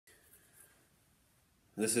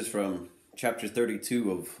This is from chapter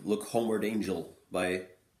 32 of Look Homeward, Angel by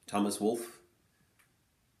Thomas Wolfe.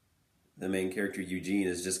 The main character, Eugene,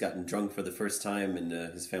 has just gotten drunk for the first time in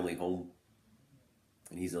his family home,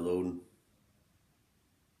 and he's alone.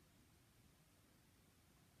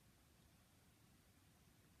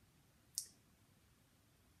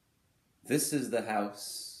 This is the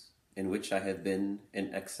house in which I have been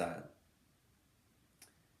in exile.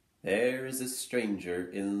 There is a stranger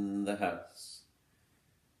in the house,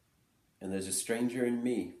 and there's a stranger in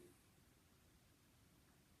me.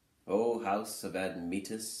 O house of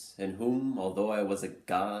Admetus, in whom, although I was a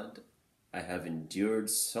god, I have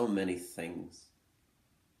endured so many things.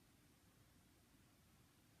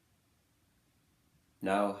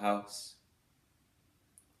 Now, house,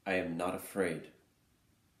 I am not afraid.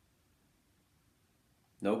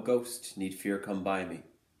 No ghost need fear come by me.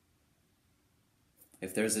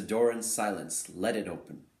 If there's a door in silence, let it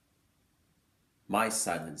open. My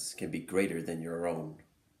silence can be greater than your own.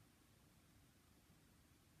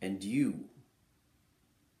 And you,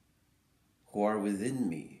 who are within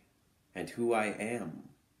me and who I am,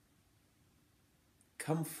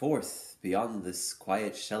 come forth beyond this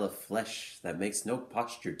quiet shell of flesh that makes no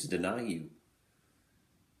posture to deny you.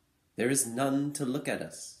 There is none to look at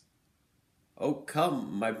us. Oh,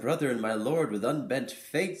 come, my brother and my lord, with unbent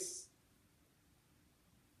face.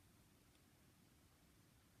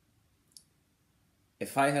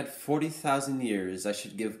 If I had 40,000 years, I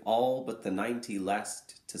should give all but the 90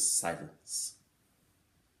 last to silence.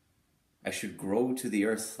 I should grow to the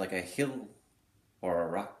earth like a hill or a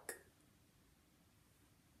rock.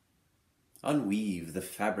 Unweave the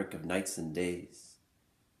fabric of nights and days.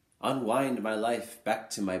 Unwind my life back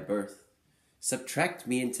to my birth. Subtract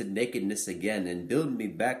me into nakedness again and build me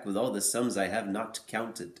back with all the sums I have not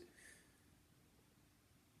counted.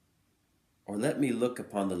 Or let me look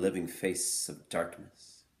upon the living face of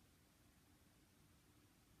darkness.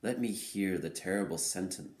 Let me hear the terrible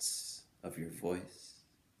sentence of your voice.